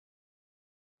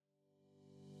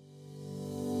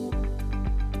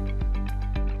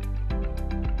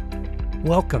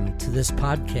Welcome to this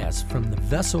podcast from the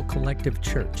Vessel Collective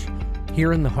Church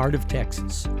here in the heart of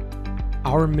Texas.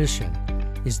 Our mission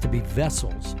is to be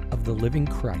vessels of the living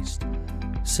Christ,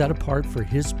 set apart for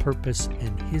His purpose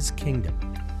and His kingdom.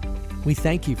 We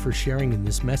thank you for sharing in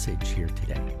this message here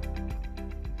today.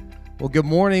 Well, good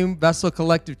morning, Vessel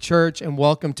Collective Church, and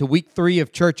welcome to week 3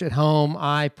 of Church at Home.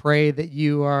 I pray that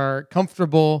you are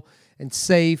comfortable and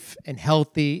safe and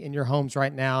healthy in your homes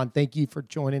right now, and thank you for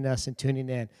joining us and tuning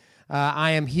in.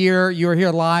 I am here. You are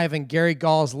here live in Gary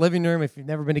Gall's living room. If you've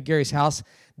never been to Gary's house,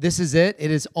 this is it.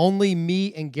 It is only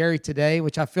me and Gary today,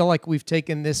 which I feel like we've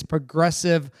taken this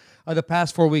progressive, the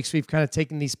past 4 weeks, we've kind of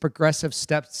taken these progressive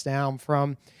steps down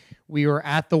from we were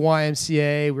at the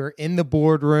YMCA, we were in the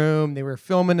boardroom, they were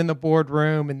filming in the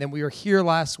boardroom, and then we were here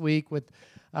last week with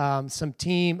some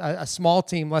team, a small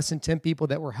team, less than 10 people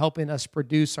that were helping us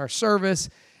produce our service.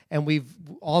 And we've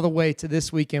all the way to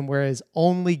this weekend, whereas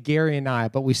only Gary and I,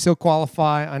 but we still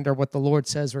qualify under what the Lord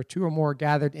says, where 2 or more are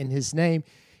gathered in His name,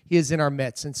 He is in our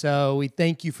midst. And so we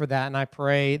thank you for that, and I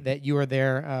pray that you are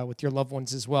there with your loved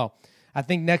ones as well. I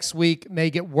think next week may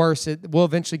get worse. We'll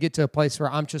eventually get to a place where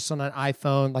I'm just on an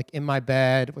iPhone, like in my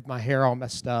bed with my hair all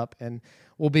messed up, and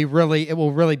it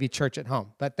will really be church at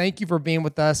home. But thank you for being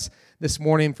with us this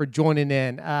morning, for joining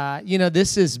in.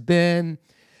 This has been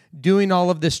doing all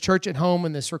of this church at home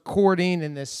and this recording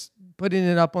and this putting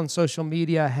it up on social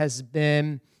media has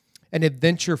been an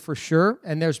adventure for sure.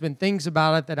 And there's been things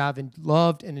about it that I've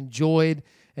loved and enjoyed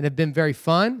and have been very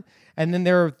fun. And then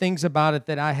there are things about it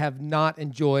that I have not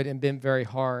enjoyed and been very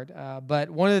hard. But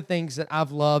one of the things that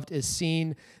I've loved is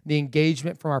seeing the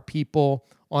engagement from our people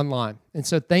online. And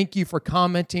so thank you for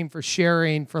commenting, for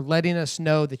sharing, for letting us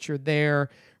know that you're there,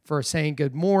 for saying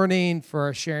good morning,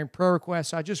 for sharing prayer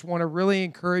requests. I just want to really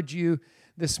encourage you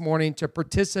this morning to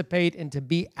participate and to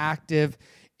be active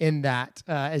in that,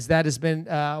 as that has been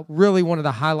really one of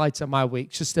the highlights of my week,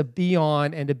 just to be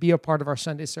on and to be a part of our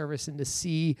Sunday service and to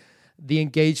see the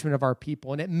engagement of our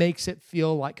people. And it makes it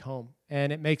feel like home,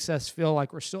 and it makes us feel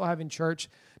like we're still having church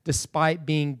despite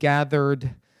being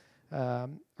gathered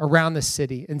around the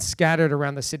city and scattered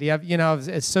around the city.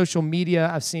 As social media,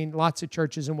 I've seen lots of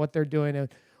churches and what they're doing. And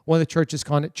one of the churches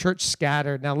calling it church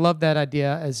scattered. And I love that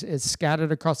idea as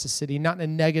scattered across the city, not in a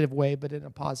negative way, but in a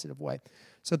positive way.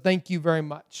 So thank you very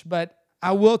much. But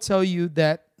I will tell you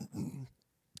that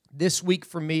this week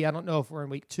for me, I don't know if we're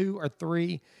in week 2 or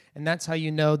 3, and that's how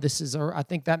you know this is, I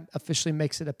think that officially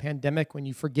makes it a pandemic when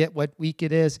you forget what week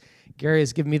it is. Gary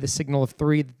has given me the signal of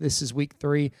 3, that this is week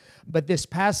 3. But this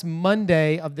past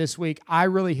Monday of this week, I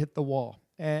really hit the wall.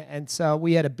 And so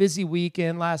we had a busy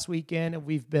weekend last weekend, and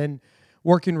we've been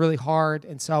working really hard.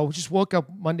 And so I just woke up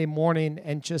Monday morning,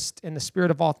 and just in the spirit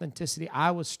of authenticity,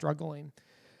 I was struggling.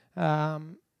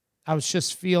 I was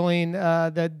just feeling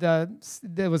that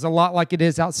there was a lot like it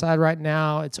is outside right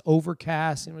now. It's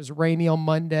overcast, and it was rainy on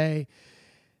Monday.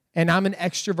 And I'm an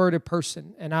extroverted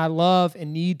person, and I love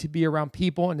and need to be around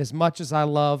people. And as much as I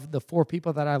love the 4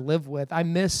 people that I live with, I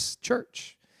miss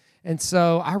church. And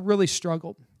so I really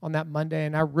struggled on that Monday,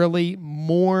 and I really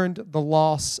mourned the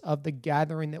loss of the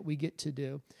gathering that we get to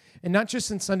do. And not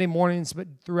just in Sunday mornings, but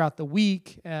throughout the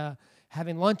week,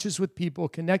 having lunches with people,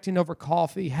 connecting over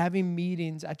coffee, having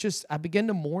meetings. I began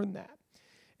to mourn that.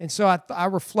 And so I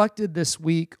reflected this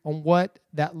week on what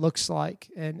that looks like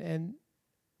and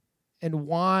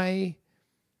why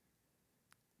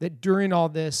that during all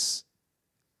this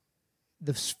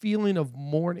feeling of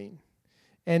mourning,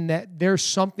 and that there's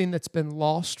something that's been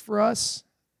lost for us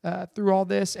through all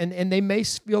this. And they may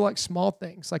feel like small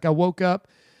things. Like I woke up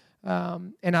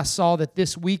and I saw that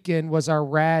this weekend was our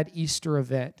RAD Easter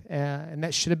event. And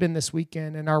that should have been this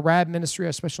weekend. And our RAD ministry,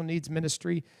 our special needs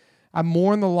ministry, I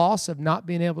mourn the loss of not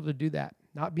being able to do that.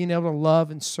 Not being able to love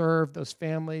and serve those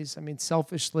families. I mean,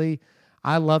 selfishly,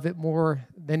 I love it more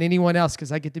than anyone else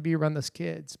because I get to be around those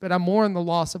kids. But I mourn the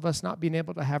loss of us not being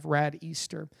able to have RAD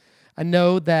Easter. I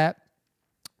know that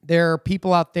there are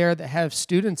people out there that have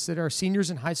students that are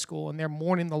seniors in high school, and they're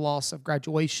mourning the loss of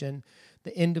graduation,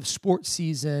 the end of sports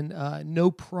season, no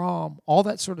prom, all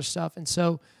that sort of stuff. And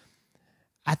so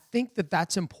I think that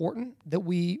that's important that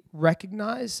we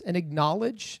recognize and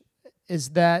acknowledge is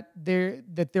that there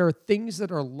are things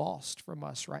that are lost from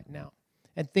us right now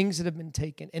and things that have been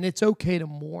taken. And it's okay to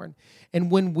mourn.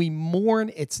 And when we mourn,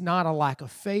 it's not a lack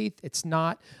of faith. It's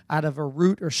not out of a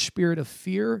root or spirit of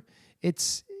fear.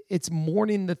 It's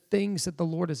mourning the things that the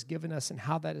Lord has given us and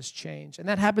how that has changed. And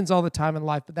that happens all the time in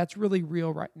life, but that's really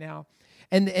real right now.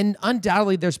 And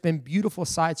undoubtedly, there's been beautiful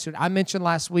sides to it. I mentioned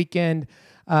last weekend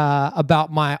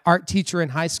about my art teacher in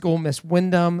high school, Miss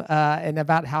Wyndham, and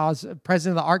about how I was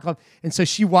president of the art club. And so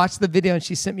she watched the video and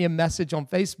she sent me a message on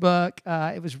Facebook.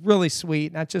 It was really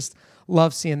sweet, and I just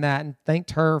love seeing that and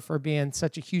thanked her for being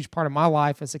such a huge part of my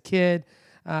life as a kid.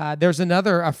 There's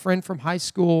a friend from high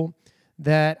school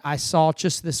that I saw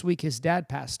just this week. His dad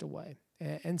passed away.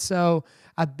 And so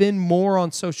I've been more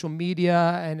on social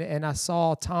media, and I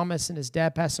saw Thomas and his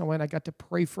dad passing away, and I got to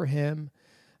pray for him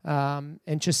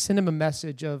and just send him a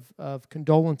message of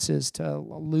condolences to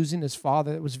losing his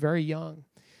father that was very young.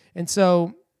 And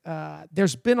so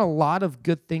there's been a lot of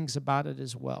good things about it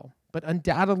as well, but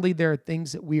undoubtedly there are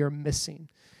things that we are missing.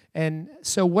 And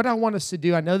so what I want us to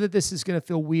do, I know that this is going to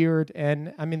feel weird,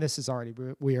 and I mean, this is already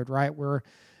weird, right? We're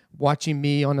watching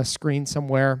me on a screen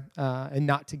somewhere and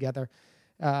not together.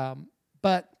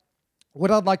 But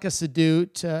what I'd like us to do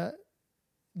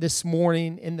this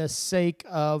morning, in the sake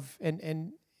of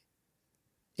and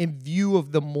in view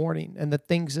of the morning and the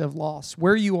things that have lost,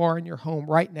 where you are in your home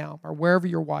right now, or wherever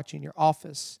you're watching, your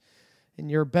office, in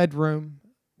your bedroom,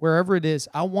 wherever it is,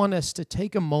 I want us to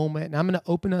take a moment, and I'm going to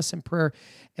open us in prayer.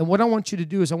 And what I want you to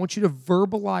do is I want you to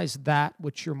verbalize that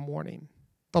which you're mourning,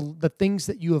 the things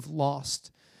that you have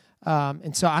lost.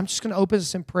 And so I'm just going to open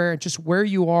us in prayer, and just where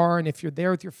you are, and if you're there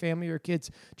with your family or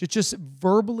kids, to just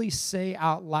verbally say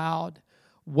out loud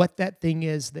what that thing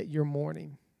is that you're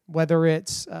mourning, whether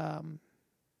it's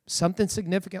something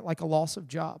significant like a loss of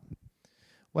job,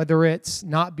 whether it's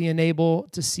not being able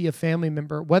to see a family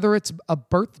member, whether it's a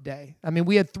birthday. I mean,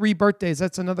 we had 3 birthdays.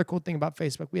 That's another cool thing about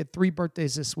Facebook. We had 3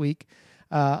 birthdays this week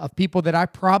of people that I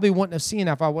probably wouldn't have seen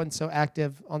if I wasn't so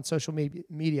active on social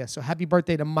media. So happy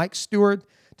birthday to Mike Stewart,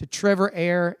 to Trevor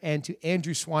Ayer, and to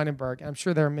Andrew Swinenberg. And I'm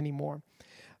sure there are many more.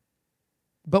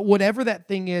 But whatever that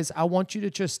thing is, I want you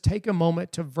to just take a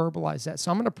moment to verbalize that.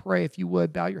 So I'm going to pray, if you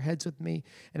would, bow your heads with me.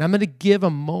 And I'm going to give a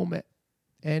moment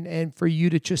and for you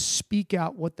to just speak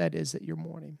out what that is that you're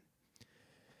mourning.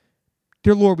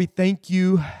 Dear Lord, we thank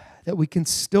you that we can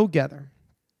still gather.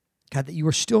 God, that you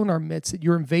are still in our midst, that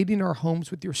you're invading our homes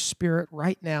with your Spirit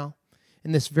right now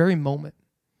in this very moment.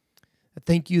 I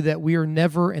thank you that we are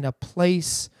never in a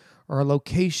place or a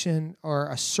location or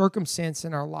a circumstance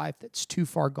in our life that's too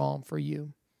far gone for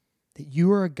you. That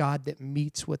you are a God that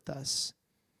meets with us.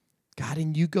 God,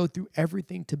 and you go through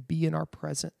everything to be in our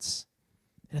presence.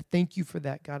 And I thank you for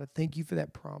that, God. I thank you for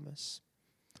that promise.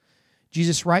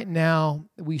 Jesus, right now,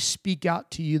 we speak out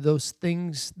to you those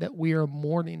things that we are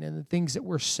mourning and the things that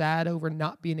we're sad over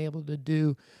not being able to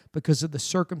do because of the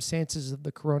circumstances of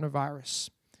the coronavirus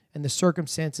and the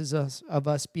circumstances of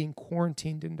us being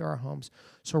quarantined into our homes.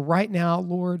 So right now,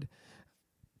 Lord,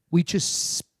 we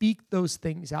just speak those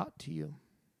things out to you.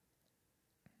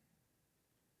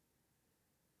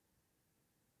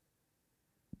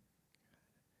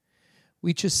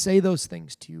 We just say those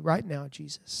things to you right now,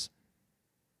 Jesus.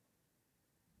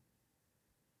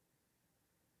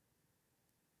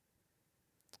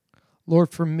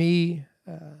 Lord, for me,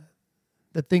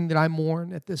 the thing that I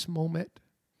mourn at this moment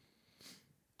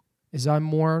is I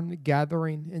mourn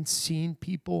gathering and seeing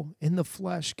people in the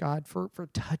flesh, God, for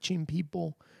touching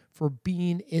people, for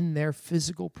being in their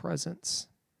physical presence.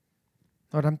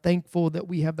 Lord, I'm thankful that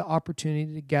we have the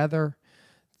opportunity to gather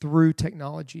through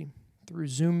technology, through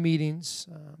Zoom meetings,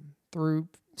 through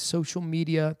social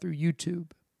media, through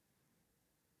YouTube.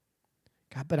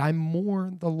 God, but I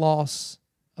mourn the loss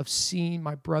of seeing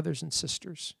my brothers and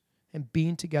sisters and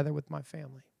being together with my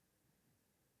family.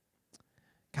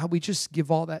 God, we just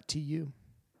give all that to you.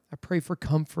 I pray for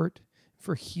comfort,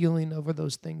 for healing over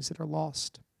those things that are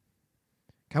lost.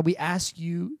 God, we ask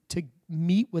you to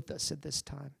meet with us at this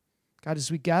time. God,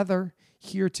 as we gather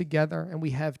here together and we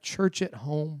have church at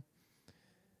home,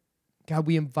 God,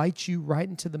 we invite you right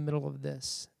into the middle of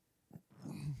this.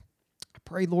 I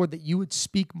pray, Lord, that you would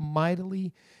speak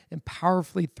mightily and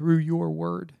powerfully through your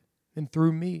word and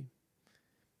through me.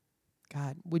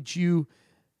 God, would you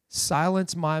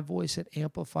silence my voice and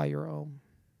amplify your own?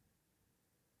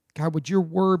 God, would your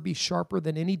word be sharper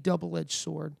than any double-edged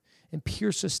sword and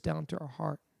pierce us down to our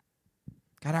heart?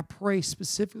 God, I pray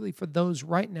specifically for those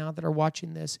right now that are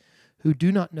watching this who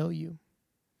do not know you.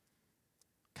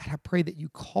 God, I pray that you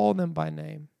call them by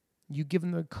name. You give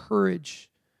them the courage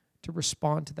to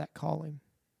respond to that calling.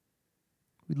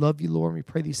 We love you, Lord, and we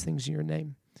pray these things in your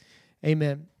name.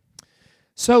 Amen.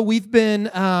 So we've been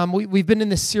in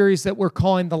this series that we're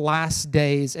calling The Last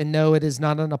Days, and no, it is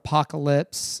not an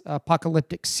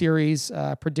apocalyptic series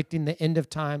predicting the end of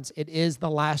times. It is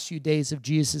the last few days of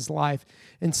Jesus' life,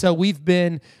 and so we've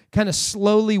been kind of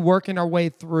slowly working our way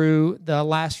through the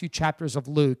last few chapters of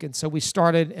Luke. And so we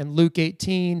started in Luke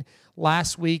 18.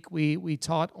 Last week we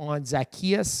taught on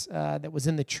Zacchaeus that was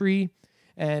in the tree,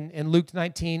 and in Luke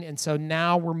 19, and so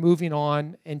now we're moving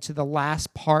on into the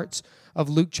last parts of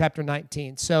Luke chapter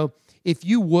 19. So if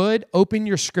you would open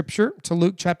your scripture to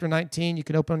Luke chapter 19, you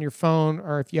can open on your phone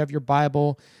or if you have your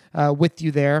Bible with you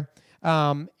there.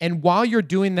 And while you're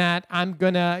doing that, I'm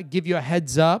going to give you a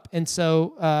heads up. And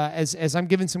so as I'm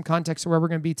giving some context of where we're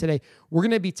going to be today, we're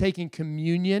going to be taking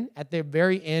communion at the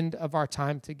very end of our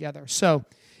time together. So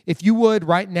if you would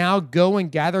right now go and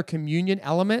gather communion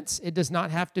elements, it does not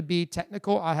have to be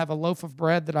technical. I have a loaf of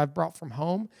bread that I've brought from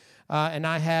home. And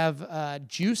I have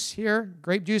juice here,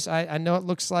 grape juice. I know it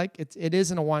looks like, it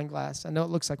is in a wine glass. I know it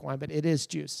looks like wine, but it is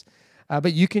juice.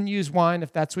 But you can use wine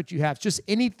if that's what you have. Just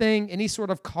anything, any sort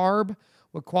of carb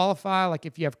would qualify, like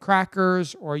if you have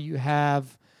crackers or you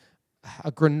have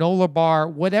a granola bar,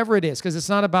 whatever it is, because it's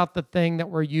not about the thing that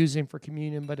we're using for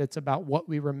communion, but it's about what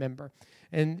we remember.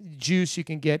 And juice, you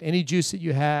can get any juice that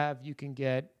you have. You can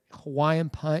get Hawaiian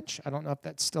punch. I don't know if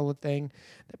that's still a thing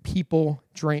that people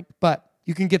drink, but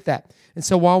you can get that. And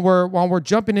so while we're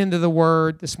jumping into the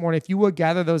Word this morning, if you would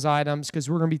gather those items, because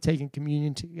we're going to be taking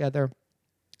communion together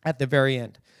at the very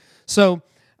end. So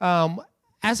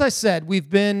as I said, we've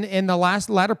been in the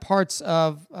latter parts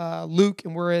of Luke,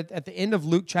 and we're at the end of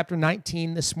Luke chapter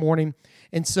 19 this morning.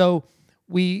 And so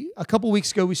a couple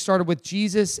weeks ago, we started with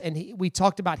Jesus, and we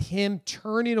talked about him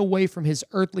turning away from his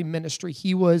earthly ministry.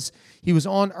 He was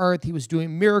on earth. He was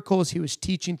doing miracles. He was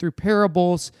teaching through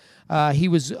parables. He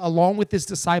was along with his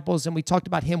disciples, and we talked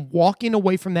about him walking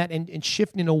away from that and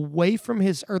shifting away from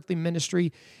his earthly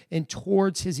ministry and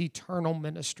towards his eternal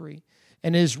ministry.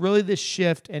 And it is really this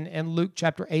shift in Luke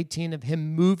chapter 18 of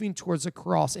him moving towards the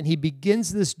cross. And he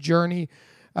begins this journey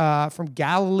from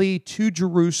Galilee to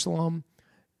Jerusalem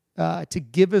to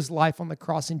give his life on the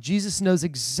cross. And Jesus knows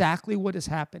exactly what is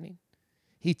happening.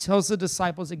 He tells the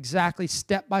disciples exactly,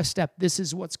 step by step, this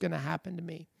is what's going to happen to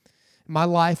me. My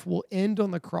life will end on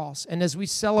the cross. And as we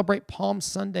celebrate Palm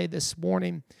Sunday this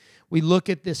morning, we look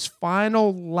at this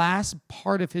final last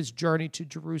part of his journey to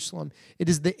Jerusalem. It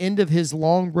is the end of his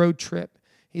long road trip.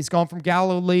 He's gone from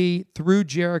Galilee through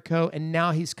Jericho, and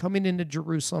now he's coming into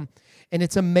Jerusalem. And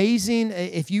it's amazing.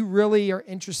 If you really are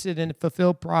interested in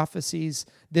fulfilled prophecies,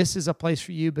 this is a place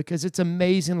for you, because it's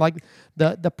amazing. Like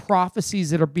the prophecies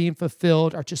that are being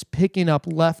fulfilled are just picking up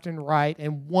left and right,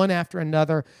 and one after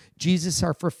another, Jesus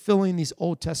are fulfilling these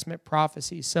Old Testament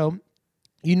prophecies. So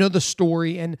you know the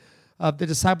story, and the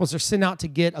disciples are sent out to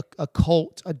get a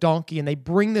colt, a donkey, and they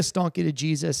bring this donkey to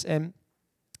Jesus. And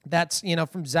that's,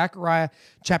 from Zechariah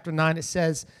chapter 9, it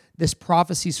says, this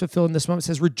prophecy is fulfilled in this moment. It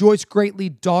says, rejoice greatly,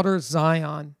 daughter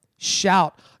Zion.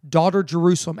 Shout, daughter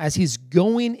Jerusalem, as he's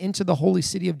going into the holy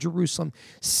city of Jerusalem.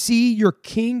 See, your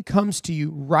king comes to you,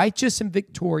 righteous and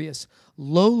victorious,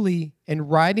 lowly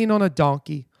and riding on a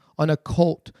donkey, on a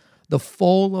colt, the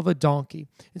foal of a donkey.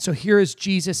 And so here is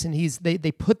Jesus, and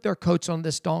they put their coats on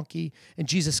this donkey, and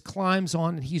Jesus climbs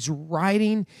on, and he's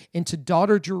riding into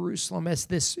daughter Jerusalem as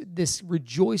this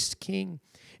rejoiced king.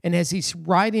 And as he's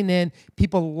riding in,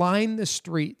 people line the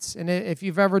streets. And if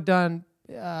you've ever done,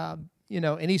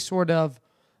 any sort of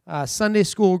Sunday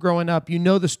school growing up, you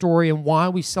know the story and why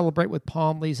we celebrate with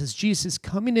palm leaves. As Jesus is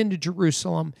coming into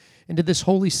Jerusalem, into this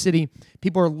holy city,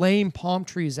 people are laying palm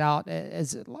trees out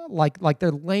as like they're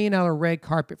laying out a red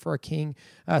carpet for a king.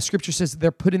 Scripture says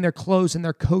they're putting their clothes and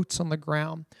their coats on the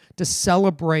ground to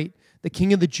celebrate the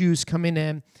King of the Jews coming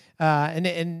in,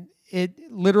 and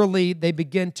it literally they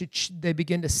begin to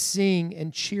sing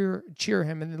and cheer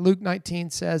him. And Luke 19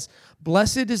 says,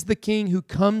 "Blessed is the King who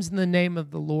comes in the name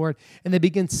of the Lord." And they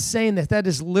begin saying that. That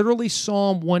is literally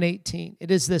Psalm 118.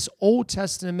 It is this Old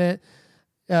Testament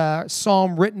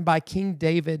psalm written by King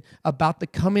David about the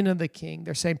coming of the King.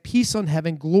 They're saying, "Peace on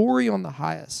heaven, glory on the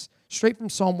highest." Straight from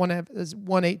Psalm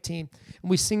 118. And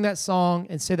we sing that song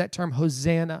and say that term,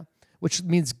 Hosanna, which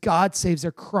means God saves.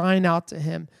 They're crying out to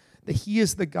him that he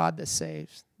is the God that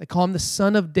saves. They call him the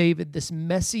Son of David, this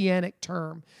messianic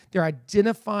term. They're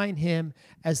identifying him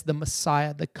as the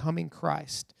Messiah, the coming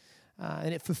Christ.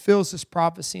 And it fulfills this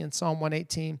prophecy in Psalm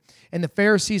 118. And the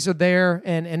Pharisees are there,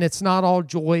 and it's not all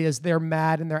joy as they're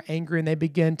mad and they're angry, and they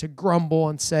begin to grumble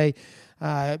and say,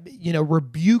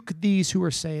 rebuke these who are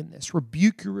saying this.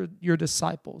 Rebuke your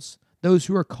disciples, those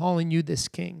who are calling you this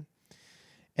king.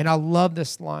 And I love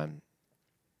this line.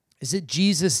 is that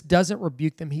Jesus doesn't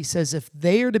rebuke them. He says if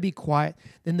they are to be quiet,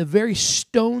 then the very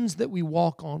stones that we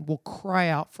walk on will cry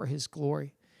out for his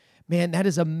glory. Man, that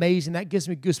is amazing. That gives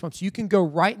me goosebumps. You can go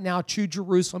right now to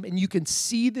Jerusalem and you can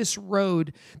see this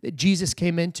road that Jesus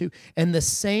came into. And the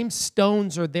same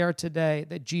stones are there today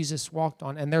that Jesus walked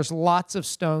on. And there's lots of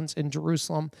stones in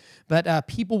Jerusalem. But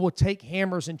people will take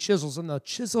hammers and chisels and they'll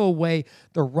chisel away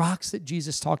the rocks that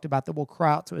Jesus talked about that will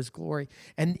cry out to his glory.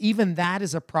 And even that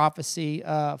is a prophecy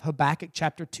of Habakkuk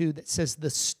chapter 2 that says the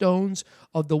stones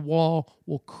of the wall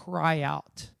will cry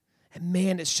out. And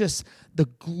man, it's just the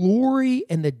glory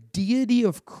and the deity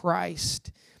of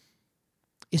Christ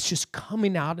is just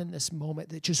coming out in this moment.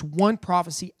 That just one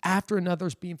prophecy after another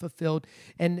is being fulfilled.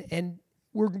 And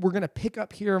we're going to pick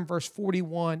up here in verse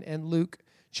 41 in Luke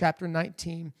chapter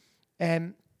 19.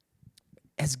 And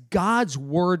as God's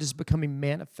word is becoming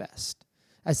manifest,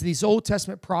 as these Old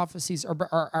Testament prophecies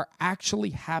are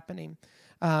actually happening,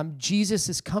 Jesus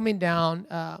is coming down,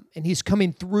 and he's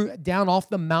coming down off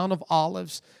the Mount of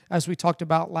Olives, as we talked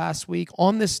about last week,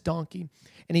 on this donkey.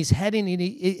 And he's heading,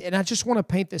 and I just want to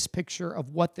paint this picture of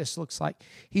what this looks like.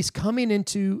 He's coming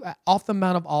off the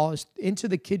Mount of Olives into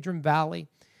the Kidron Valley,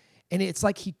 and it's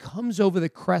like he comes over the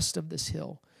crest of this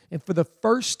hill. And for the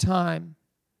first time,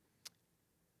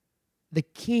 the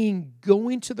King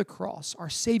going to the cross, our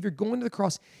Savior going to the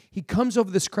cross, he comes over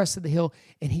this crest of the hill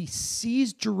and he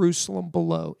sees Jerusalem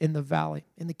below in the valley,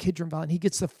 in the Kidron Valley. And he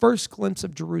gets the first glimpse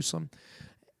of Jerusalem.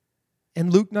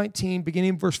 And Luke 19, beginning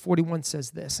in verse 41,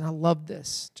 says this, and I love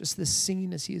this, just this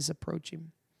scene as he is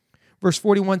approaching. Verse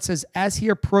 41 says, as he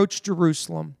approached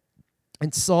Jerusalem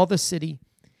and saw the city,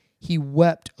 he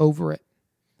wept over it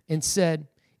and said,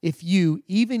 if you,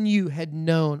 even you, had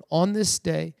known on this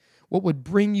day what would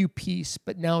bring you peace,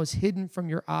 but now is hidden from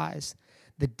your eyes.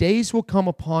 The days will come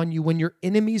upon you when your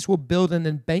enemies will build an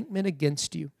embankment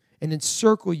against you and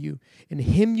encircle you and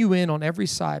hem you in on every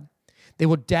side. They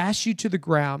will dash you to the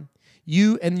ground,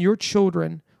 you and your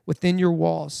children within your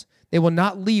walls. They will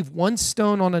not leave one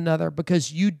stone on another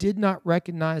because you did not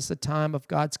recognize the time of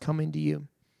God's coming to you.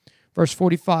 Verse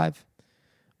 45.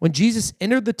 When Jesus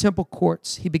entered the temple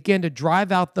courts, he began to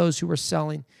drive out those who were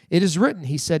selling. It is written,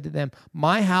 he said to them,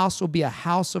 my house will be a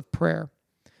house of prayer,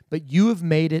 but you have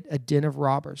made it a den of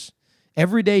robbers.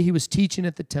 Every day he was teaching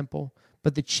at the temple,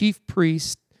 but the chief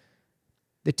priests,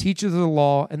 the teachers of the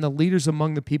law, and the leaders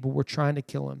among the people were trying to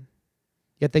kill him.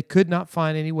 Yet they could not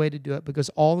find any way to do it because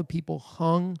all the people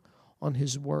hung on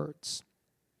his words.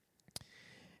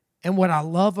 And what I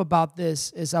love about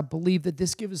this is I believe that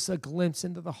this gives us a glimpse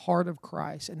into the heart of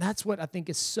Christ. And that's what I think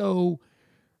is so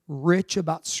rich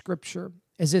about Scripture,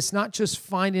 is it's not just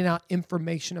finding out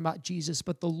information about Jesus,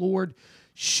 but the Lord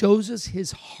shows us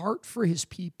his heart for his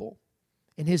people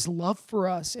and his love for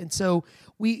us. And so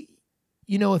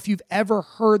if you've ever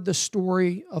heard the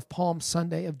story of Palm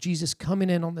Sunday, of Jesus coming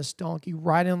in on this donkey,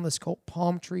 riding on this colt,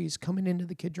 palm trees, coming into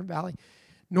the Kidron Valley,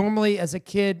 normally, as a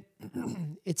kid,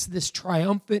 it's this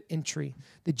triumphant entry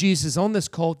that Jesus is on this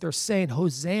colt. They're saying,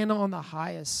 Hosanna on the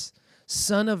highest,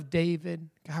 Son of David.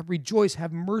 God, rejoice,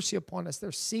 have mercy upon us.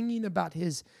 They're singing about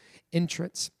his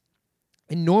entrance.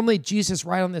 And normally, Jesus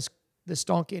rides on this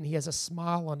donkey, and he has a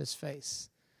smile on his face.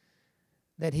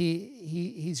 That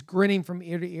he's grinning from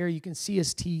ear to ear. You can see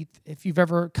his teeth if you've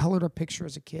ever colored a picture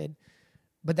as a kid.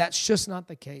 But that's just not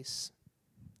the case.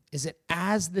 Is that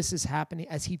as this is happening,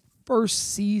 as he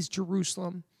first sees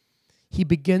Jerusalem, he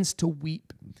begins to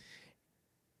weep.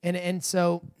 And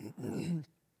so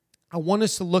I want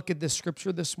us to look at this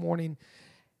scripture this morning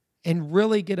and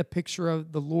really get a picture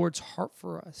of the Lord's heart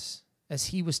for us as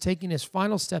he was taking his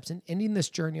final steps and ending this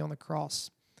journey on the cross,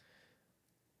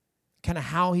 kind of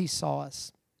how he saw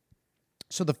us.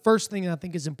 So the first thing I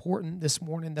think is important this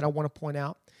morning that I want to point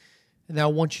out and that I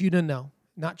want you to know,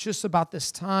 not just about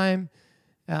this time,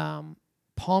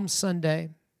 Palm Sunday,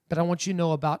 but I want you to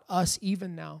know about us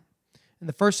even now. And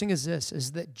the first thing is this,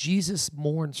 is that Jesus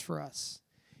mourns for us.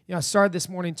 I started this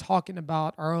morning talking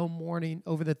about our own mourning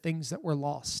over the things that were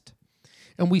lost.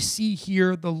 And we see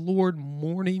here the Lord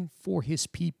mourning for his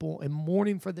people and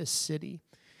mourning for this city.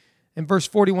 In verse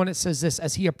 41, it says this,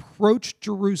 as he approached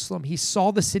Jerusalem, he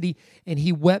saw the city and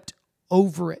he wept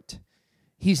over it.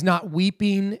 He's not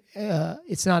weeping.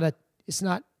 It's not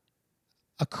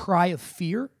a cry of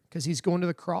fear because he's going to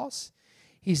the cross.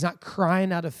 He's not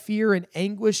crying out of fear and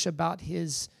anguish about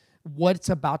what's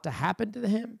about to happen to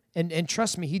him. And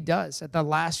trust me, he does. At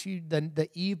the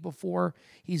eve before,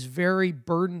 he's very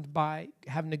burdened by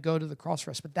having to go to the cross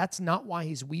for us. But that's not why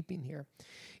he's weeping here.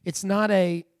 It's not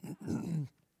a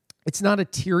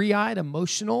teary-eyed,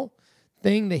 emotional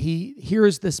thing that he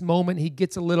hears this moment. He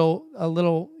gets a little,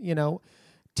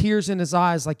 tears in his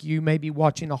eyes like you may be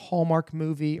watching a Hallmark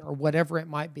movie or whatever it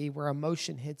might be where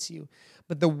emotion hits you.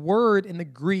 But the word in the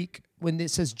Greek, when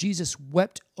it says Jesus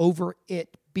wept over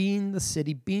it, being the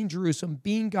city, being Jerusalem,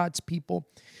 being God's people,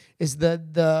 is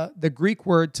the Greek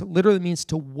word literally means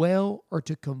to wail or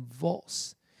to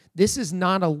convulse. This is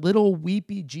not a little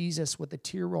weepy Jesus with a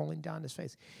tear rolling down his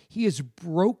face. He is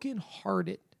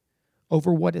brokenhearted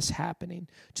over what is happening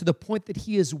to the point that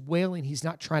he is wailing. He's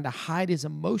not trying to hide his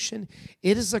emotion.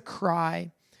 It is a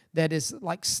cry that is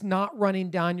like snot running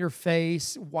down your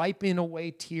face, wiping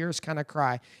away tears kind of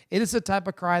cry. It is the type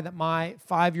of cry that my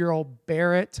 5-year-old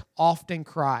Barrett often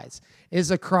cries. It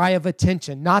is a cry of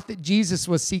attention. Not that Jesus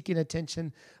was seeking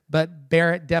attention, but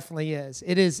Barrett definitely is.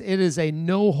 It is a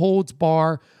no holds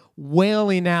bar,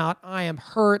 wailing out, I am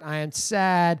hurt, I am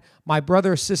sad, my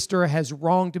brother or sister has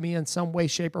wronged me in some way,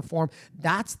 shape, or form.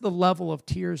 That's the level of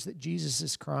tears that Jesus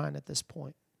is crying at this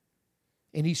point.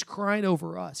 And he's crying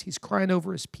over us. He's crying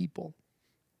over his people.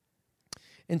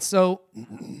 And so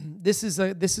this is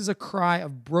a cry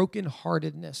of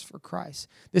brokenheartedness for Christ.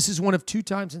 This is one of 2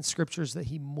 times in scriptures that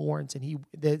he mourns and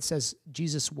that it says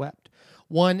Jesus wept.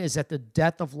 One is at the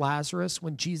death of Lazarus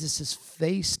when Jesus is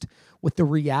faced with the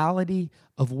reality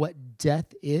of what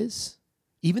death is.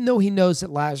 Even though he knows that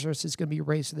Lazarus is going to be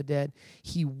raised from the dead,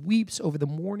 he weeps over the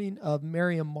mourning of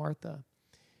Mary and Martha.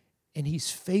 And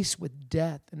he's faced with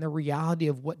death and the reality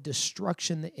of what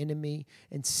destruction the enemy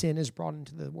and sin has brought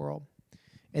into the world.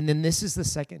 And then this is the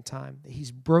second time that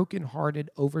he's brokenhearted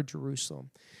over Jerusalem.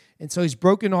 And so he's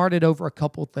brokenhearted over a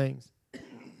couple things.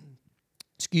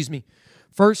 Excuse me.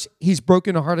 First, he's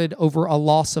brokenhearted over a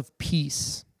loss of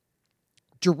peace.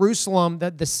 Jerusalem,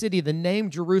 the city, the name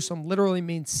Jerusalem literally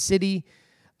means city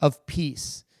of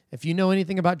peace. If you know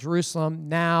anything about Jerusalem,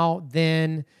 now,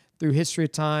 then, through history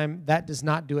of time, that does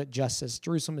not do it justice.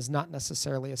 Jerusalem is not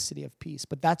necessarily a city of peace,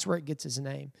 but that's where it gets his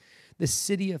name, the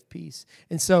city of peace.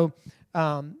 And so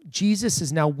Jesus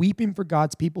is now weeping for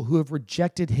God's people who have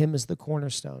rejected him as the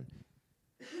cornerstone.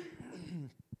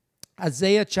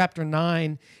 Isaiah chapter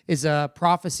 9 is a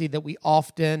prophecy that we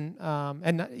often,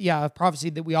 a prophecy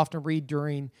that we often read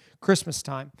during Christmas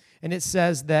time. And it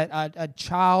says that a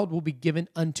child will be given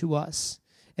unto us,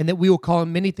 and that we will call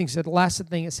him many things. So the last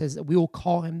thing it says that we will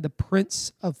call him the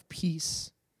Prince of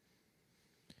Peace.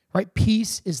 Right?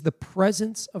 Peace is the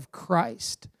presence of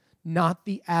Christ, not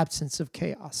the absence of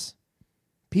chaos.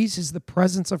 Peace is the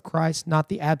presence of Christ, not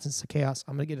the absence of chaos.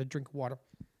 I'm going to get a drink of water.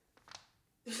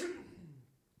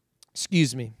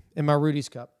 Excuse me, in my Rudy's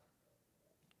cup.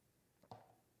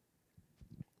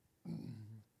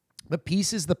 But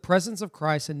peace is the presence of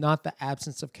Christ and not the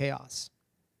absence of chaos.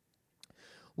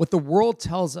 What the world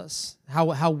tells us,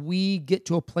 how we get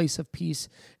to a place of peace,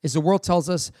 is the world tells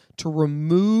us to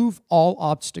remove all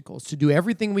obstacles, to do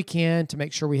everything we can to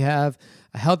make sure we have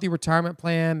a healthy retirement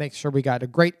plan, make sure we got a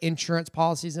great insurance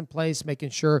policies in place, making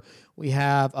sure we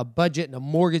have a budget and a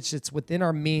mortgage that's within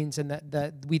our means, and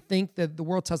that we think that the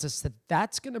world tells us that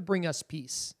that's going to bring us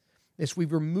peace. Is we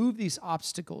remove these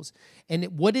obstacles. And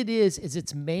what it is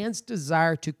it's man's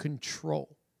desire to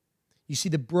control. You see,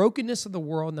 the brokenness of the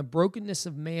world and the brokenness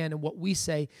of man, and what we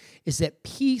say is that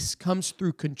peace comes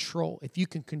through control. If you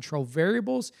can control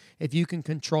variables, if you can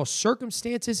control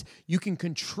circumstances, you can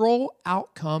control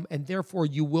outcome, and therefore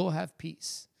you will have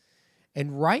peace.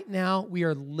 And right now, we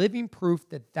are living proof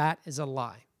that that is a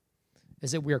lie.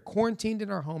 Is that we are quarantined in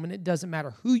our home, and it doesn't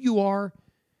matter who you are,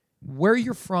 where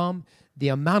you're from, the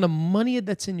amount of money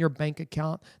that's in your bank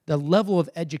account, the level of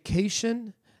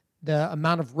education, the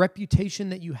amount of reputation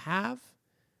that you have.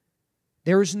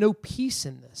 There is no peace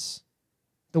in this.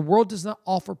 The world does not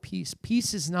offer peace.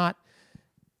 Peace is not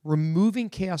removing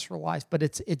chaos for life, but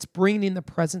it's bringing in the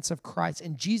presence of Christ.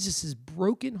 And Jesus is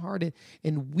brokenhearted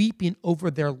and weeping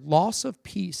over their loss of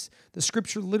peace. The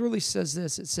scripture literally says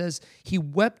this. It says, he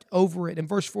wept over it. In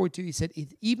verse 42, he said,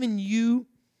 if even you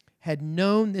had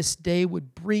known this day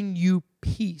would bring you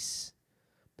peace,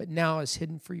 but now is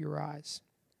hidden for your eyes.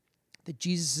 That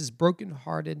Jesus is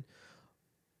brokenhearted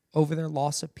over their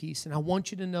loss of peace. And I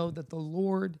want you to know that the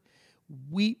Lord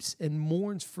weeps and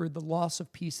mourns for the loss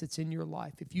of peace that's in your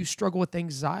life. If you struggle with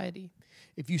anxiety,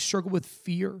 if you struggle with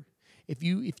fear, if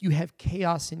you have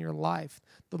chaos in your life,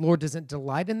 the Lord doesn't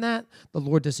delight in that. The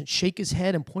Lord doesn't shake his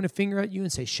head and point a finger at you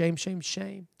and say, shame, shame,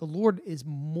 shame. The Lord is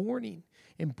mourning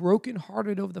and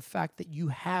brokenhearted over the fact that you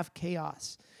have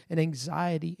chaos and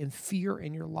anxiety and fear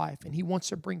in your life. And he wants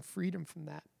to bring freedom from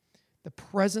that. The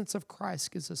presence of Christ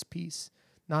gives us peace,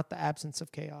 not the absence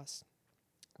of chaos.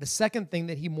 The second thing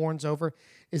that he mourns over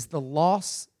is the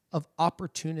loss of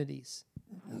opportunities.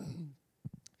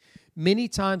 Many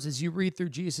times as you read through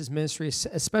Jesus' ministry,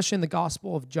 especially in the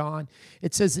Gospel of John,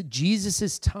 it says that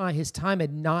Jesus' time, his time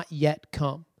had not yet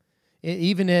come.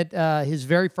 Even at his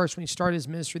very first, when he started his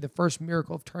ministry, the first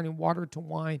miracle of turning water to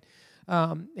wine,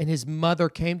 and his mother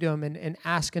came to him and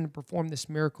asked him to perform this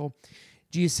miracle,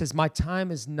 Jesus says, my time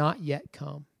has not yet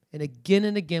come. And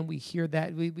again, we hear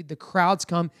that. The crowds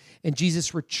come, and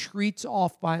Jesus retreats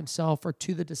off by himself or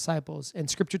to the disciples. And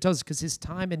Scripture tells us because his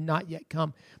time had not yet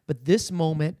come. But this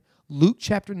moment, Luke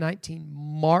chapter 19,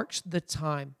 marks the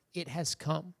time it has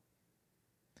come.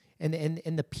 And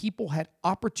the people had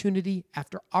opportunity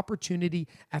after opportunity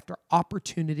after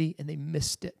opportunity, and they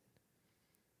missed it.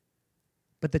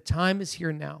 But the time is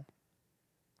here now.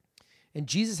 And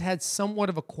Jesus had somewhat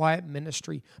of a quiet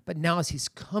ministry, but now as he's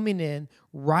coming in,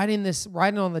 riding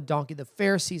on the donkey, the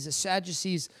Pharisees, the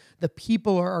Sadducees, the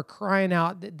people are crying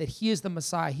out that he is the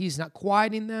Messiah. He's not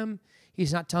quieting them.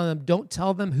 He's not telling them, don't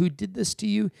tell them who did this to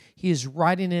you. He is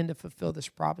riding in to fulfill this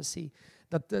prophecy.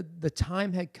 That the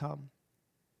time had come.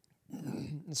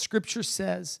 And Scripture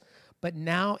says, but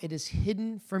now it is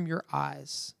hidden from your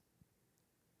eyes.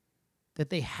 That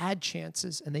they had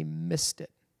chances and they missed it.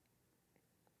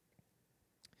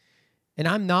 And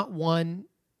I'm not one,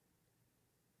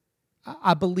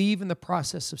 I believe in the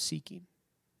process of seeking.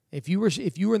 If you were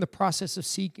in the process of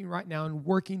seeking right now and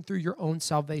working through your own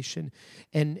salvation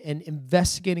and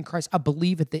investigating Christ, I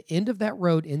believe at the end of that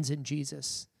road ends in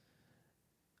Jesus.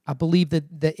 I believe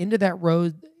that the end of that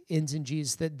road ends in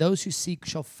Jesus, that those who seek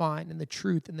shall find, and the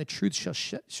truth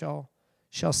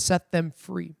shall set them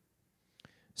free.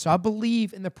 So I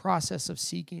believe in the process of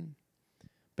seeking.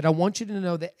 But I want you to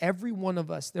know that every one of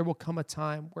us, there will come a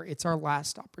time where it's our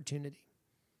last opportunity.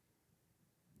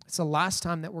 It's the last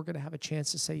time that we're going to have a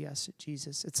chance to say yes to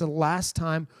Jesus. It's the last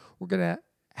time we're going to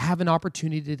have an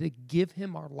opportunity to give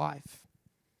him our life.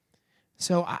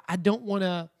 So I don't want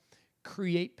to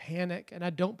create panic, and I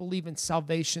don't believe in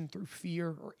salvation through fear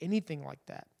or anything like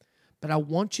that. But I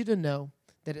want you to know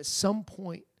that at some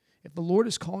point, if the Lord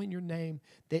is calling your name,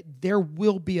 that there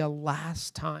will be a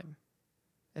last time.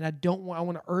 And I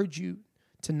want to urge you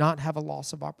to not have a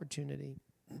loss of opportunity.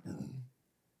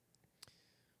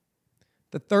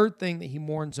 The third thing that he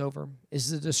mourns over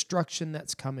is the destruction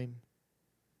that's coming.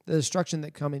 The destruction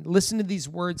that's coming. Listen to these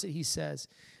words that he says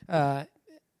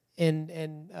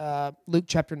in Luke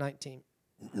chapter 19.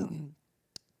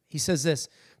 He says this.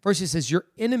 First he says, your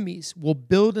enemies will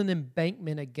build an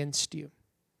embankment against you.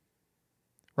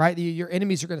 Right? Your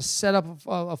enemies are going to set up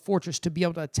a fortress to be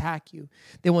able to attack you.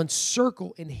 They will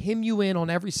encircle and hem you in on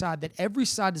every side, that every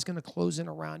side is going to close in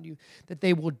around you, that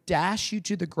they will dash you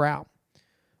to the ground.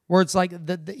 Words like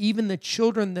even the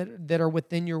children that are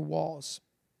within your walls.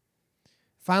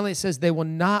 Finally, it says they will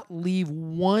not leave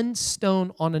one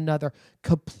stone on another.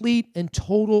 Complete and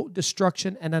total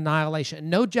destruction and annihilation. And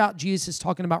no doubt Jesus is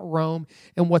talking about Rome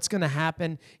and what's going to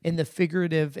happen in the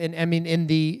figurative, and in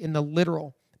the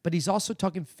literal. But he's also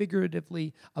talking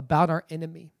figuratively about our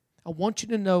enemy. I want you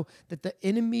to know that the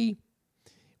enemy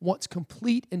wants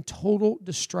complete and total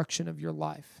destruction of your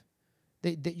life.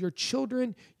 That your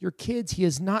children, your kids, he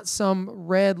is not some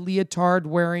red leotard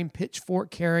wearing,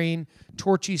 pitchfork carrying,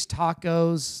 Torchy's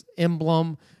tacos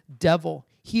emblem devil.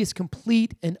 He is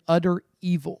complete and utter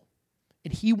evil.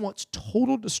 And he wants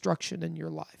total destruction in your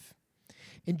life.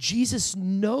 And Jesus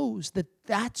knows that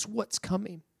that's what's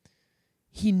coming.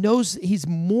 He knows he's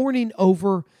mourning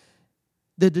over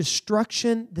the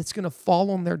destruction that's going to fall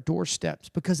on their doorsteps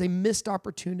because they missed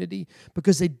opportunity,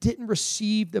 because they didn't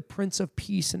receive the Prince of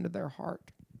Peace into their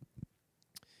heart.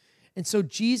 And so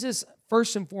Jesus,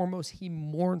 first and foremost, he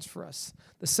mourns for us.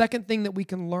 The second thing that we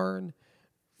can learn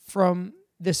from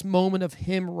this moment of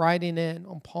him riding in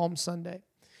on Palm Sunday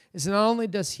is that not only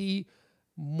does he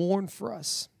mourn for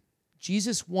us,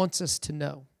 Jesus wants us to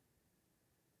know.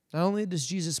 Not only does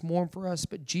Jesus mourn for us,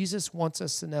 but Jesus wants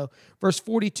us to know. Verse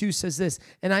 42 says this,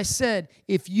 and I said,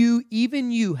 if you, even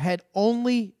you, had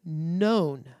only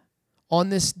known on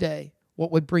this day what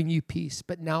would bring you peace,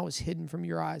 but now is hidden from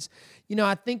your eyes. You know,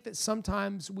 I think that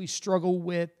sometimes we struggle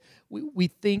with, we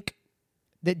think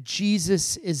that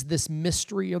Jesus is this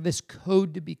mystery or this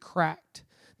code to be cracked,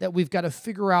 that we've got to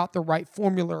figure out the right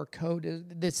formula or code.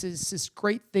 This is this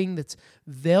great thing that's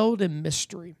veiled in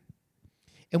mystery.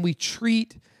 And we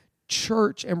treat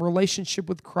church and relationship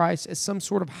with Christ as some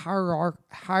sort of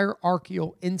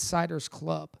hierarchical insiders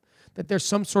club. That there's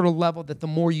some sort of level that the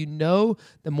more you know,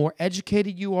 the more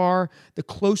educated you are, the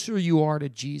closer you are to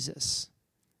Jesus.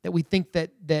 That we think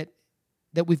that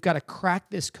we've got to crack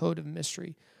this code of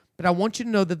mystery. But I want you to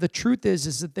know that the truth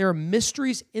is that there are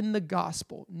mysteries in the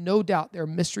gospel. No doubt there are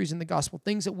mysteries in the gospel,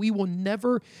 things that we will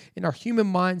never in our human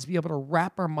minds be able to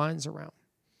wrap our minds around.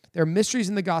 There are mysteries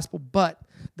in the gospel, but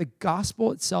the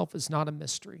gospel itself is not a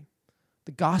mystery.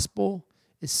 The gospel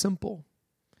is simple,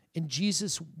 and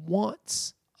Jesus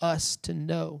wants us to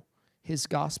know his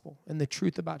gospel and the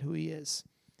truth about who he is.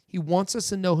 He wants us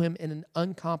to know him in an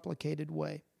uncomplicated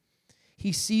way.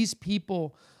 He sees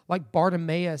people like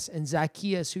Bartimaeus and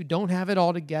Zacchaeus who don't have it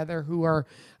all together, who are,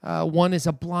 one is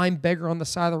a blind beggar on the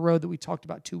side of the road that we talked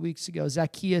about 2 weeks ago.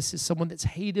 Zacchaeus is someone that's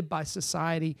hated by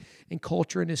society and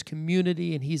culture in his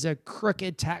community, and he's a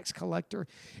crooked tax collector.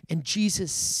 And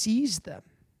Jesus sees them,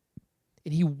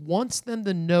 and he wants them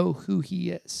to know who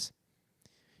he is.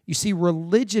 You see,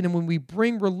 religion, and when we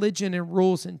bring religion and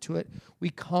rules into it, we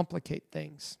complicate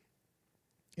things.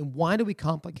 And why do we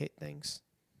complicate things?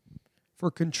 For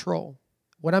control.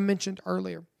 What I mentioned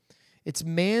earlier. It's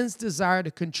man's desire to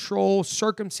control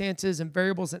circumstances and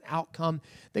variables and outcome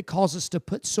that cause us to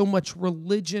put so much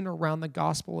religion around the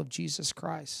gospel of Jesus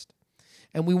Christ.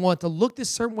 And we want to look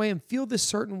this certain way and feel this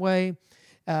certain way.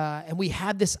 And we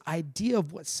have this idea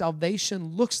of what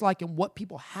salvation looks like and what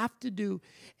people have to do.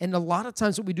 And a lot of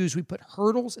times what we do is we put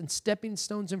hurdles and stepping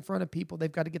stones in front of people.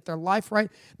 They've got to get their life right.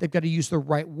 They've got to use the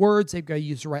right words. They've got to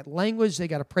use the right language. They've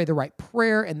got to pray the right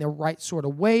prayer in the right sort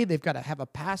of way. They've got to have a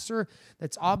pastor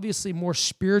that's obviously more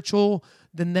spiritual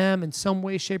than them in some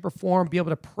way, shape, or form, be able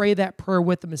to pray that prayer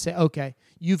with them and say, okay,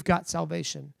 you've got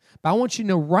salvation. But I want you to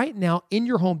know right now in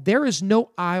your home, there is no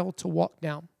aisle to walk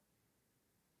down.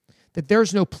 That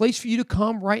there's no place for you to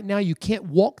come right now. You can't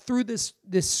walk through this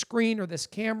screen or this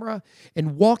camera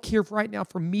and walk here right now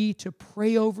for me to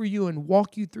pray over you and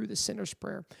walk you through the sinner's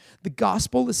prayer. The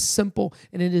gospel is simple,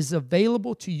 and it is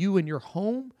available to you in your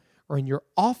home or in your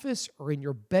office or in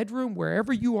your bedroom,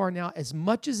 wherever you are now, as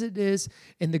much as it is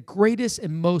in the greatest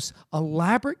and most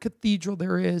elaborate cathedral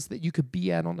there is that you could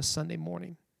be at on a Sunday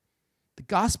morning. The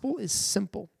gospel is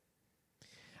simple.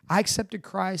 I accepted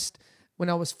Christ when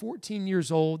I was 14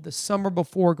 years old, the summer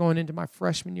before going into my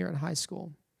freshman year in high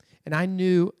school. And I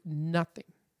knew nothing.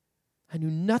 I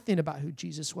knew nothing about who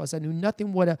Jesus was. I knew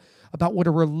nothing about what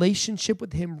a relationship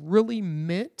with him really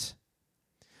meant.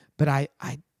 But I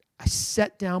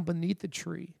sat down beneath the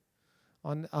tree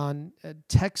on a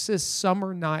Texas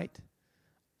summer night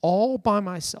all by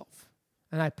myself.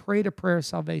 And I prayed a prayer of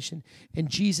salvation. And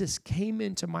Jesus came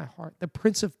into my heart. The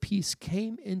Prince of Peace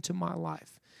came into my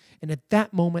life. And at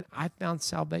that moment, I found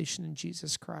salvation in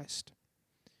Jesus Christ.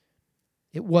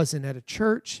 It wasn't at a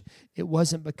church. It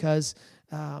wasn't because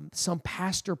some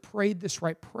pastor prayed this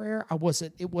right prayer.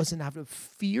 It wasn't out of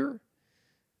fear.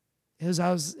 It was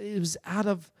out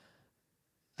of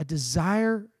a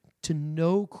desire to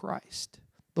know Christ.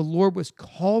 The Lord was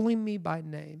calling me by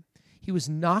name. He was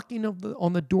knocking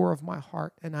on the door of my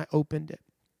heart, and I opened it.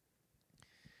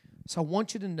 So I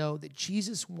want you to know that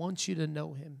Jesus wants you to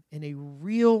know him in a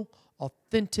real,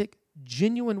 authentic,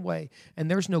 genuine way.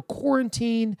 And there's no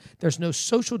quarantine, there's no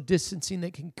social distancing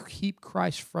that can keep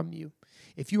Christ from you.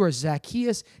 If you are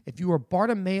Zacchaeus, if you are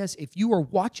Bartimaeus, if you are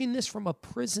watching this from a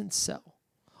prison cell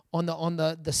on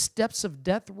the steps of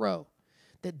death row,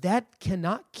 that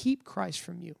cannot keep Christ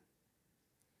from you.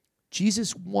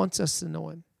 Jesus wants us to know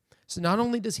him. So not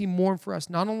only does he mourn for us,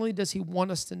 not only does he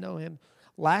want us to know him,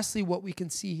 lastly, what we can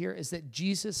see here is that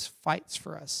Jesus fights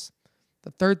for us.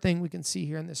 The third thing we can see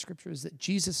here in this scripture is that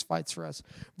Jesus fights for us.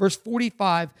 Verse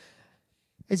 45,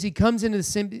 as he comes into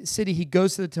the city, he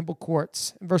goes to the temple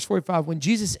courts. In verse 45, when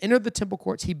Jesus entered the temple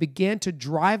courts, he began to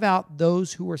drive out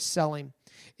those who were selling.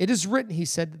 It is written, he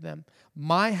said to them,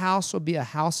 my house will be a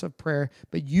house of prayer,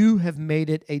 but you have made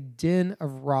it a den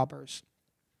of robbers.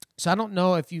 So I don't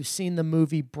know if you've seen the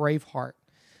movie Braveheart.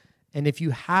 And if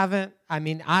you haven't,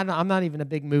 I'm not even a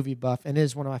big movie buff, and it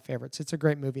is one of my favorites. It's a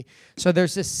great movie. So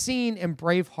there's this scene in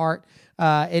Braveheart,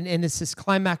 and it's this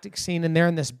climactic scene, and they're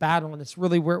in this battle, and it's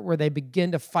really where they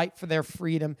begin to fight for their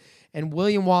freedom. And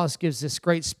William Wallace gives this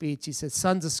great speech. He says,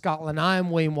 sons of Scotland, I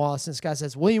am William Wallace. And this guy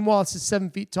says, William Wallace is 7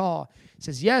 feet tall. He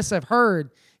says, yes, I've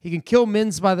heard. He can kill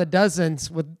men by the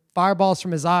dozens with fireballs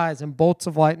from his eyes and bolts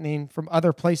of lightning from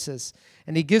other places.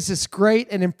 And he gives this great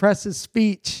and impressive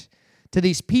speech to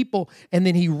these people, and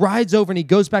then he rides over and he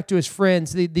goes back to his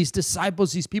friends, these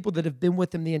disciples, these people that have been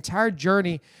with him the entire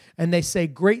journey, and they say,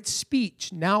 great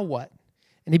speech, now what?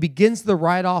 And he begins the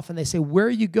ride off, and they say, where are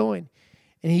you going?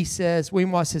 And he says,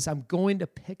 William Wallace says, I'm going to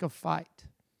pick a fight.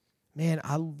 Man,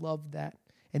 I love that.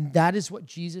 And that is what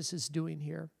Jesus is doing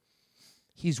here.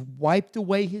 He's wiped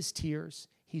away his tears.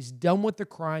 He's done with the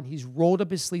crying. He's rolled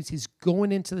up his sleeves. He's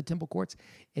going into the temple courts,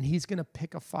 and he's going to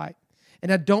pick a fight.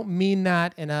 And I don't mean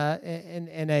that in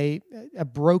a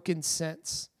broken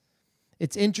sense.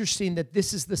 It's interesting that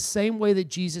this is the same way that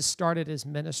Jesus started his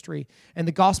ministry. In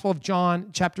the Gospel of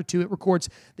John, chapter 2, it records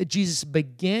that Jesus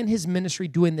began his ministry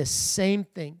doing the same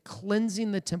thing,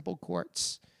 cleansing the temple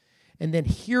courts. And then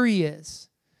here he is,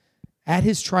 at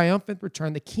his triumphant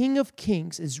return. The King of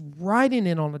Kings is riding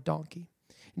in on a donkey.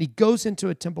 And he goes into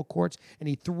a temple courts, and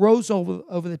he throws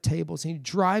over the tables, and he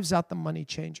drives out the money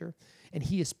changer. And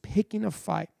he is picking a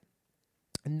fight.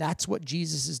 And that's what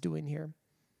Jesus is doing here.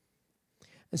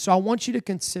 And so I want you to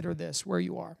consider this where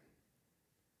you are.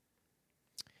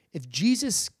 If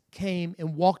Jesus came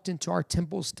and walked into our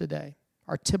temples today,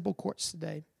 our temple courts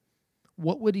today,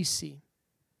 what would he see?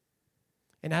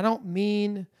 And I don't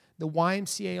mean the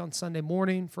YMCA on Sunday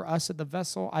morning for us at the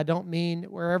Vessel. I don't mean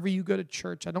wherever you go to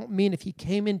church. I don't mean if he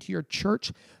came into your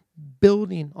church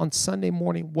building on Sunday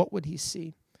morning, what would he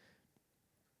see?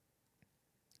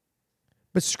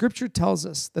 But Scripture tells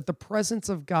us that the presence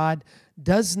of God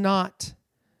does not...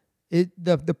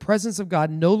 The presence of God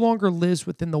no longer lives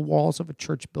within the walls of a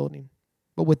church building,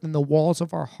 but within the walls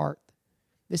of our heart.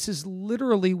 This is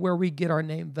literally where we get our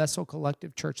name, Vessel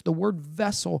Collective Church. The word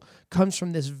vessel comes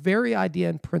from this very idea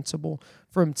and principle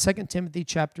from 2 Timothy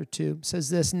chapter 2. It says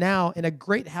this, "Now in a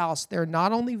great house there are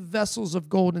not only vessels of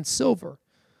gold and silver,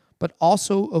 but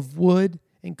also of wood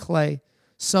and clay,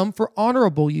 some for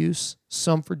honorable use,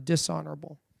 some for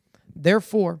dishonorable.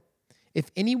 Therefore, if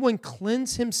anyone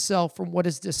cleanse himself from what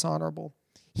is dishonorable,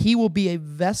 he will be a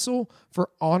vessel for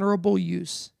honorable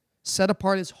use, set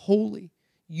apart as holy,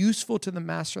 useful to the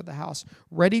master of the house,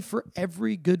 ready for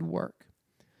every good work."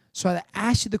 So I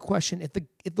ask you the question, if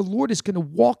the Lord is going to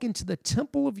walk into the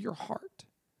temple of your heart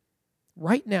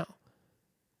right now,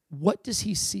 what does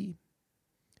he see?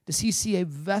 Does he see a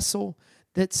vessel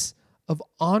that's of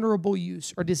honorable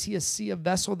use, or does he see a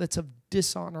vessel that's of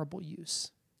dishonorable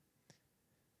use?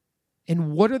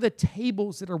 And what are the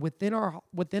tables that are within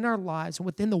our lives and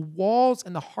within the walls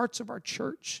and the hearts of our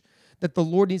church that the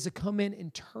Lord needs to come in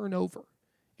and turn over?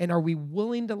 And are we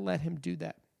willing to let him do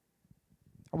that?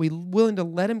 Are we willing to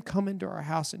let him come into our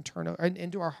house and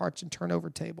into our hearts and turn over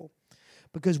table?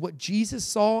 Because what Jesus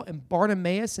saw in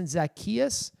Bartimaeus and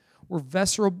Zacchaeus were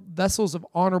vessels of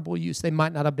honorable use. They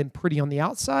might not have been pretty on the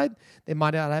outside. They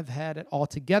might not have had it all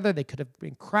together. They could have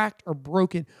been cracked or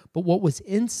broken. But what was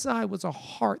inside was a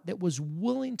heart that was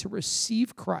willing to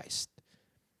receive Christ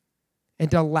and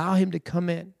to allow him to come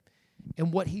in.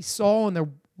 And what he saw in the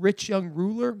rich young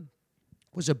ruler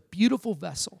was a beautiful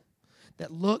vessel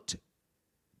that looked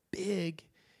big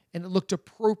and it looked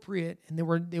appropriate. And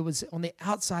there was on the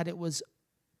outside, it was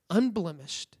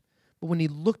unblemished. But when he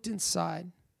looked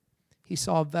inside, he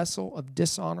saw a vessel of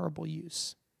dishonorable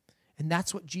use. And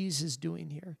that's what Jesus is doing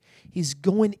here. He's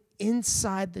going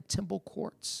inside the temple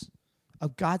courts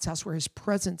of God's house where his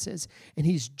presence is, and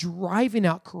he's driving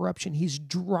out corruption. He's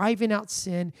driving out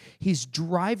sin. He's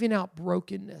driving out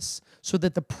brokenness so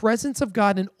that the presence of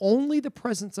God and only the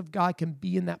presence of God can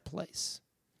be in that place.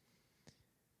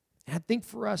 And I think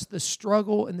for us, the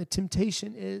struggle and the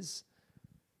temptation is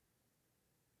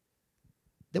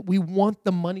that we want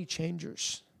the money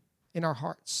changers in our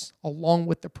hearts, along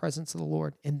with the presence of the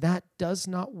Lord. And that does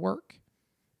not work.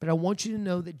 But I want you to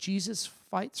know that Jesus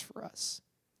fights for us.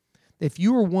 That if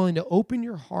you are willing to open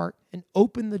your heart and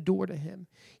open the door to him,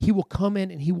 he will come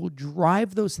in and he will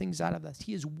drive those things out of us.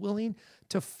 He is willing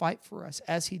to fight for us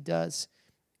as he does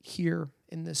here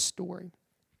in this story.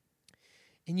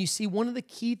 And you see, one of the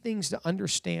key things to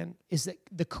understand is that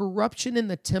the corruption in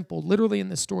the temple, literally in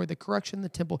the story, the corruption in the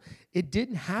temple, it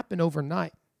didn't happen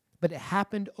overnight, but it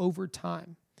happened over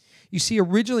time. You see,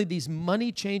 originally these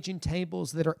money-changing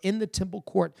tables that are in the temple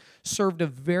court served a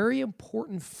very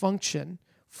important function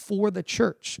for the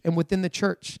church and within the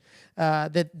church.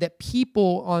 That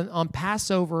people on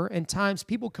Passover and times,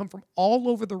 people come from all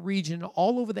over the region,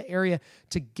 all over the area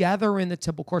to gather in the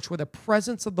temple courts where the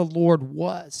presence of the Lord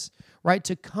was, right?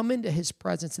 To come into his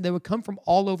presence. And they would come from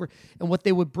all over. And what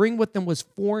they would bring with them was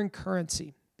foreign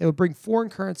currency. They would bring foreign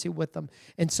currency with them.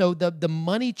 And so the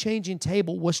money-changing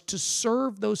table was to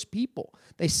serve those people.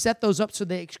 They set those up so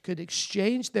they could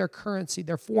exchange their currency,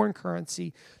 their foreign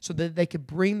currency, so that they could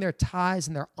bring their tithes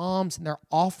and their alms and their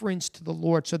offerings to the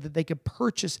Lord so that they could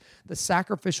purchase the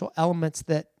sacrificial elements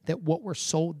that what were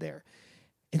sold there.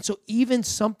 And so even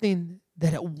something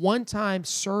that at one time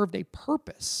served a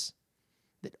purpose,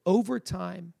 that over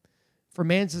time, for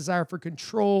man's desire for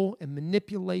control and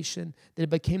manipulation, that it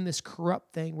became this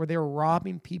corrupt thing where they were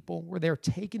robbing people, where they were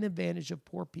taking advantage of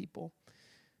poor people.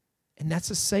 And that's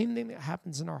the same thing that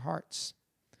happens in our hearts.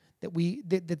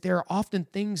 That there are often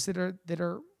things that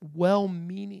are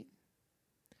well-meaning,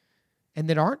 and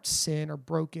that aren't sin or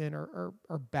broken or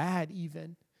bad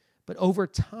even. But over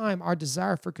time, our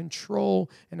desire for control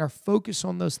and our focus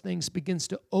on those things begins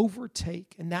to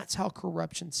overtake, and that's how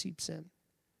corruption seeps in.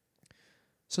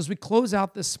 So as we close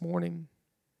out this morning,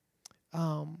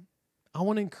 I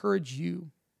want to encourage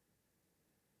you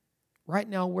right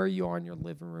now where you are in your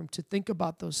living room to think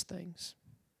about those things.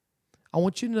 I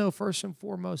want you to know first and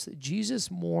foremost that Jesus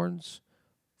mourns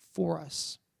for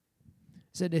us.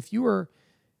 He said if you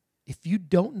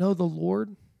don't know the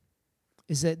Lord,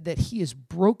 is that he is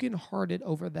brokenhearted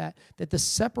over that the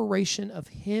separation of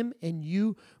him and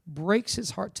you breaks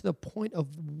his heart to the point of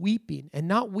weeping, and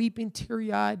not weeping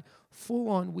teary-eyed,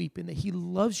 full-on weeping, that he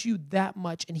loves you that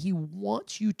much and he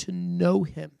wants you to know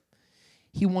him.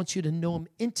 He wants you to know him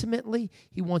intimately.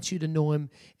 He wants you to know him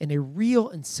in a real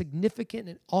and significant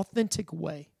and authentic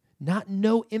way. Not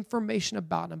know information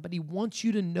about him, but he wants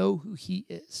you to know who he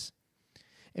is.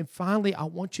 And finally, I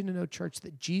want you to know, church,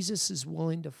 that Jesus is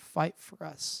willing to fight for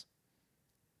us.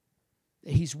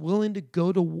 That he's willing to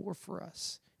go to war for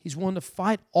us. He's willing to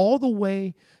fight all the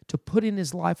way to putting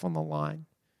his life on the line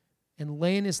and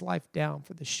laying his life down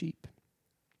for the sheep.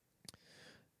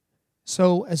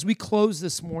 So as we close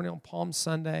this morning on Palm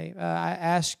Sunday, I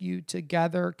ask you to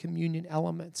gather communion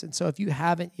elements. And so if you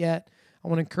haven't yet, I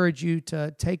want to encourage you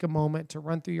to take a moment to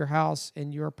run through your house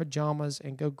in your pajamas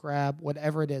and go grab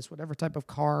whatever it is, whatever type of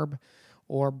carb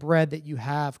or bread that you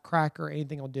have, cracker,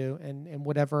 anything will do, and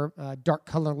whatever dark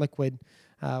color liquid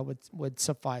would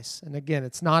suffice. And again,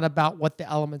 it's not about what the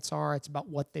elements are, it's about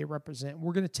what they represent.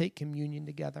 We're going to take communion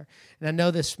together. And I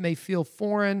know this may feel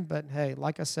foreign, but hey,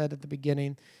 like I said at the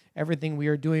beginning, everything we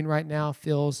are doing right now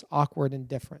feels awkward and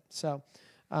different. So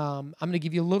I'm going to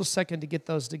give you a little second to get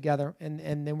those together, and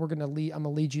then I'm going to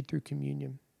lead you through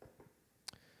communion.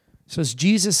 So as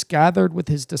Jesus gathered with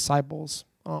his disciples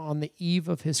on the eve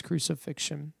of his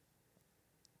crucifixion,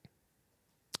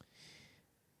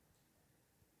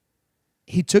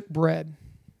 he took bread,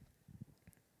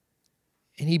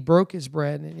 and he broke his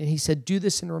bread, and he said, "Do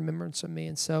this in remembrance of me."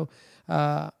 And so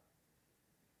I'm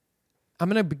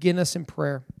going to begin us in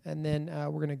prayer, and then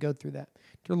we're going to go through that.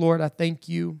 Dear Lord, I thank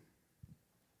you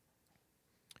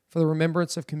for the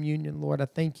remembrance of communion, Lord. I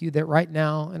thank you that right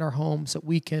now in our homes that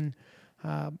we can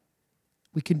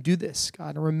do this,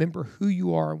 God, and remember who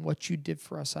you are and what you did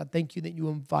for us. I thank you that you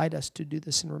invite us to do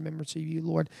this in remembrance of you,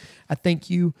 Lord. I thank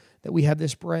you that we have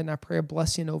this bread, and I pray a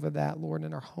blessing over that, Lord,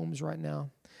 in our homes right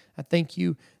now. I thank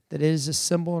you that it is a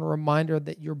symbol and a reminder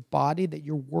that your body, that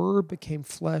your word became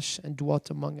flesh and dwelt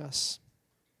among us.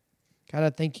 God,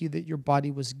 I thank you that your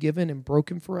body was given and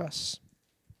broken for us.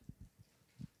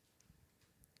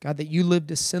 God, that you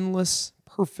lived a sinless,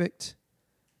 perfect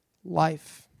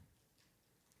life.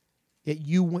 Yet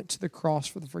you went to the cross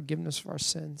for the forgiveness of our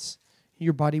sins.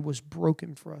 Your body was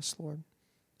broken for us, Lord.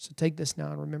 So take this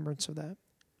now in remembrance of that.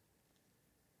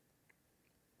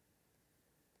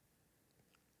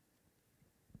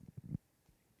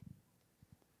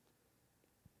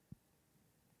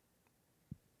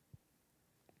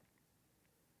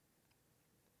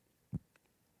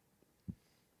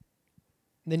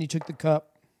 And then he took the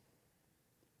cup,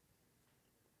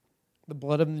 the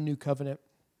blood of the new covenant.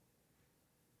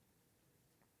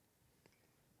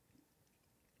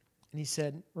 And he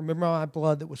said, "Remember my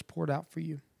blood that was poured out for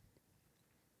you.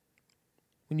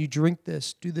 When you drink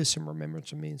this, do this in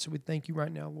remembrance of me." And so we thank you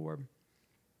right now, Lord,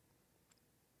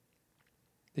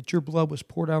 that your blood was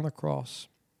poured out on the cross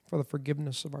for the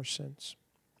forgiveness of our sins.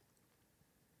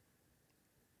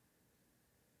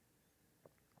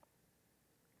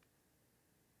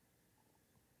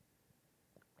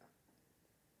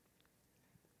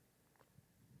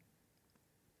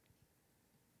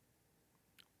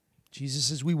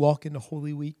 Jesus, as we walk into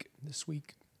Holy Week this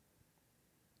week,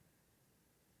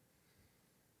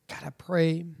 God, I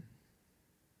pray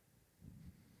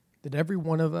that every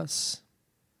one of us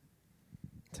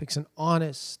takes an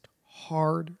honest,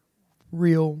 hard,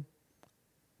 real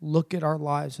look at our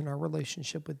lives and our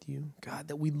relationship with you. God,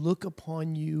 that we look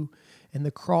upon you and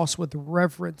the cross with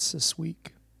reverence this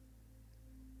week.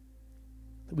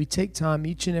 That we take time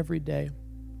each and every day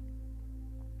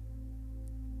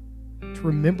to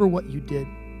remember what you did.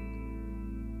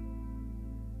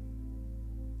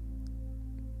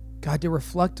 God, to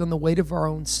reflect on the weight of our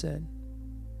own sin.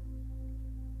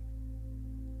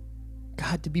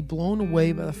 God, to be blown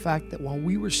away by the fact that while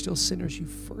we were still sinners, you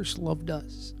first loved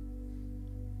us.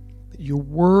 That your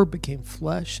word became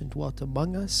flesh and dwelt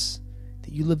among us.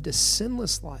 That you lived a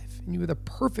sinless life and you were the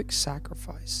perfect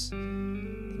sacrifice.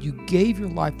 That you gave your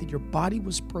life, that your body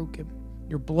was broken,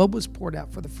 your blood was poured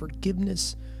out for the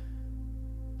forgiveness,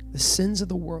 the sins of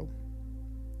the world.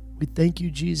 We thank you,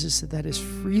 Jesus, that is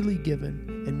freely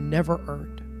given and never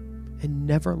earned and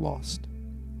never lost.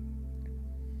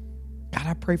 God,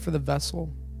 I pray for the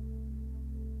vessel.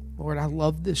 Lord, I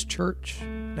love this church,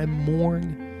 and I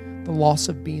mourn the loss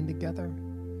of being together.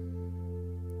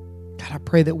 God, I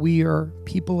pray that we are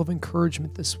people of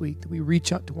encouragement this week, that we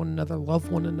reach out to one another, love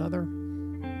one another.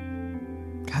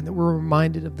 God, that we're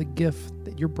reminded of the gift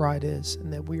that your bride is,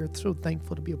 and that we are so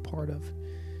thankful to be a part of.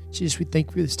 Jesus, we thank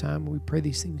you for this time, and we pray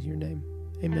these things in your name.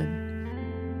 Amen.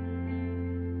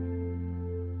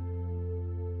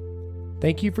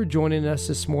 Thank you for joining us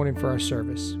this morning for our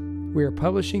service. We are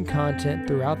publishing content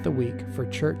throughout the week for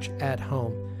Church at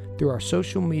Home through our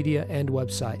social media and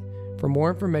website. For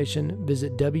more information,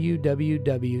 visit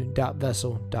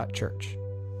www.vessel.church.